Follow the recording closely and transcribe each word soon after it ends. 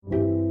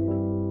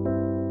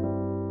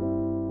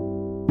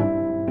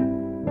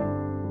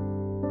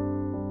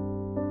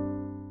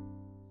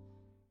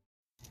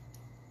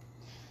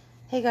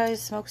Hey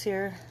guys, Smokes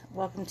here.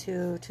 Welcome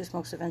to Two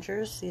Smokes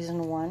Adventures,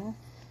 Season 1.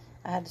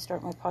 I had to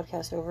start my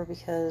podcast over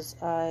because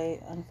I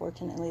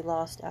unfortunately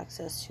lost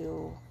access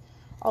to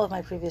all of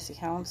my previous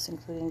accounts,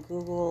 including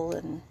Google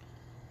and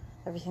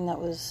everything that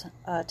was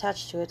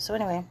attached to it. So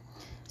anyway,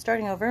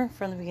 starting over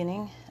from the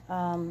beginning,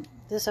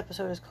 this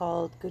episode is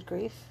called Good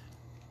Grief,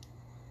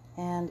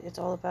 and it's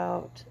all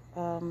about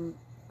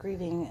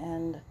grieving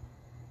and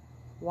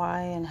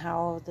why and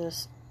how the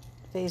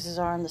phases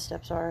are and the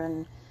steps are,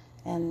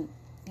 and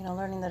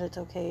learning that it's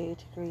okay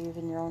to grieve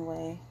in your own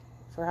way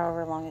for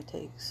however long it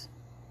takes.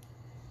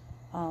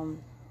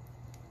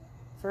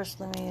 First,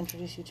 let me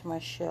introduce you to my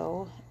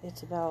show.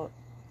 It's about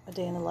a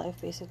day in the life,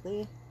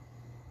 basically.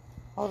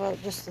 All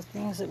about just the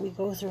things that we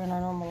go through in our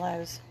normal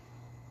lives.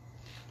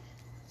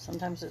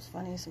 Sometimes it's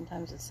funny,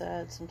 sometimes it's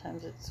sad,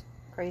 sometimes it's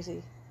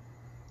crazy.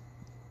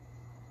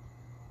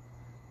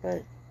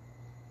 But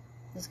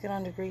let's get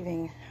on to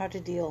grieving, how to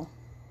deal.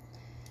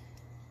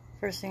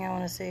 First thing I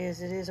want to say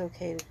is it is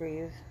okay to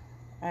grieve.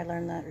 I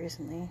learned that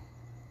recently.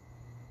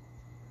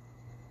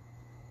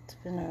 It's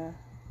been a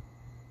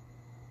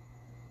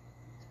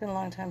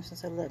long time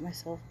since I let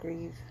myself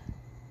grieve.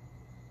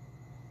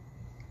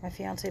 My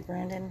fiance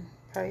Brandon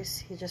Price,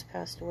 he just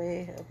passed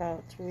away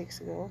about 3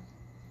 weeks ago,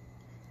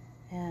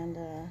 and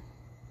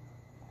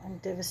I'm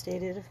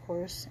devastated, of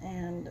course,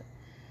 and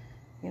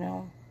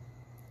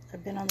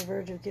I've been on the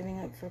verge of giving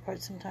up for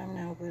quite some time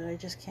now, but I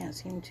just can't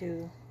seem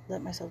to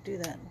let myself do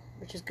that,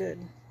 which is good.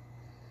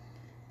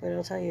 But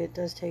I'll tell you, it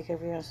does take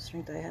every ounce of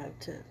strength I have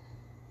to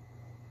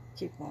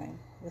keep going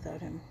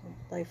without him.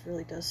 Life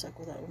really does suck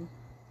without him.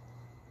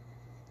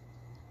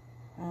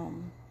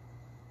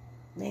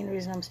 Main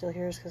reason I'm still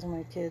here is because of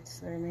my kids.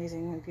 They're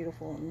amazing and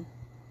beautiful, and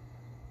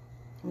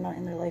I'm not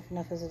in their life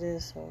enough as it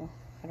is, so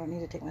I don't need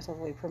to take myself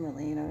away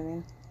permanently, you know what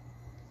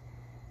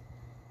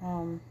I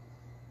mean?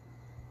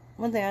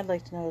 One thing I'd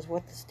like to know is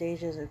what the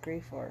stages of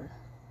grief are,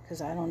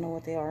 because I don't know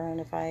what they are,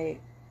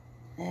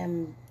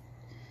 and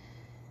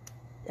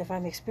if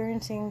I'm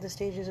experiencing the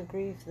stages of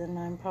grief, then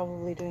I'm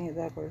probably doing it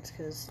backwards,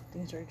 because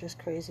things are just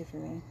crazy for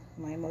me.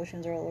 My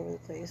emotions are all over the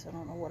place. I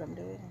don't know what I'm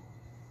doing.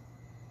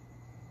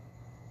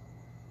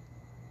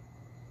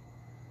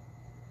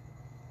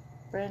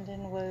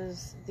 Brandon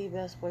was the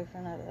best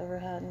boyfriend I've ever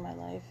had in my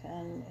life,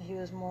 and he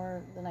was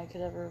more than I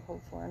could ever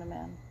hope for in a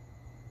man.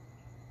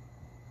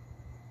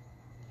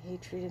 He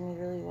treated me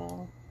really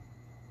well.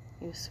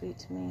 He was sweet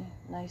to me,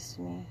 nice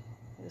to me.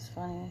 He was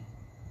funny.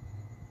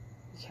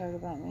 He cared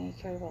about me.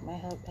 He cared about my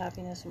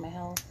happiness and my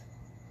health.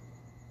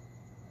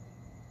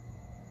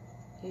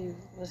 He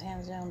was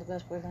hands down the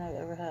best boyfriend I've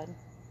ever had.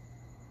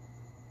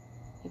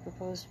 He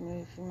proposed to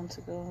me a few months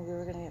ago, and we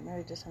were going to get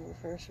married December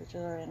 1st, which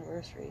is our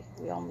anniversary.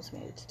 We almost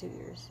made it to 2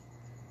 years.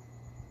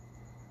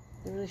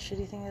 The really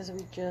shitty thing is that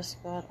we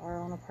just got our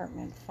own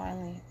apartment,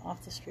 finally,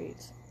 off the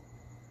streets.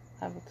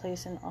 Have a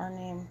place in our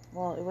name.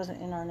 Well, it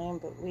wasn't in our name,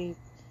 but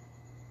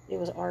it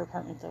was our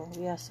apartment, though.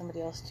 We asked somebody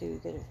else to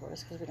get it for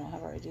us because we don't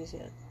have our IDs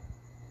yet.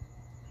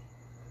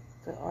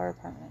 But our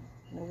apartment,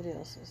 nobody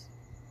else's.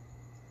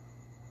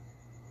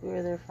 We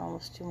were there for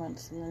almost 2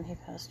 months, and then he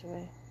passed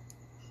away.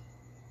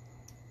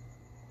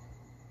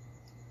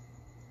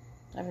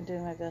 I've been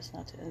doing my best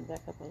not to end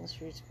back up on the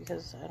streets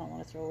because I don't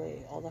want to throw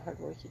away all the hard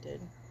work he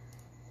did.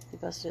 He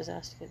busted his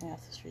ass to get me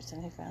off the streets,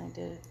 and he finally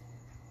did it.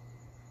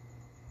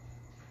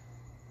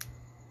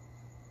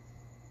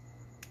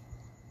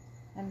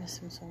 I miss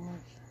him so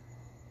much.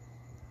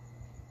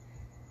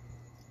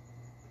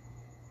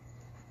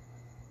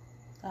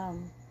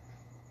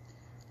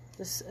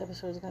 This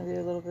episode is going to be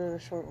a little bit of a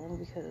short one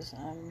because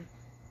I'm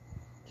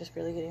just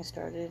really getting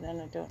started and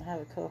I don't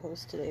have a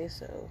co-host today,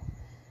 so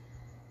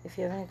if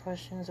you have any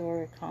questions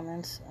or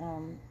comments,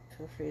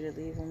 feel free to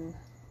leave them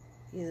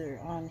either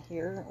on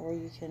here, or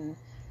you can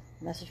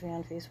message me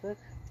on Facebook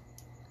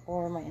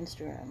or my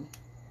Instagram.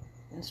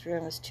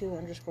 Instagram is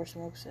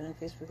 2_smokes and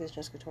Facebook is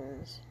Jessica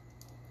Torres.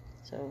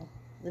 So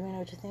let me know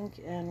what you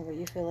think and what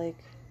you feel like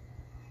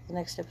the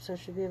next episode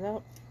should be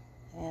about,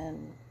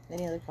 and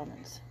any other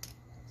comments.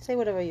 Say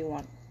whatever you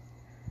want.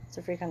 It's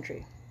a free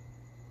country.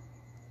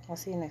 I'll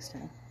see you next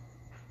time.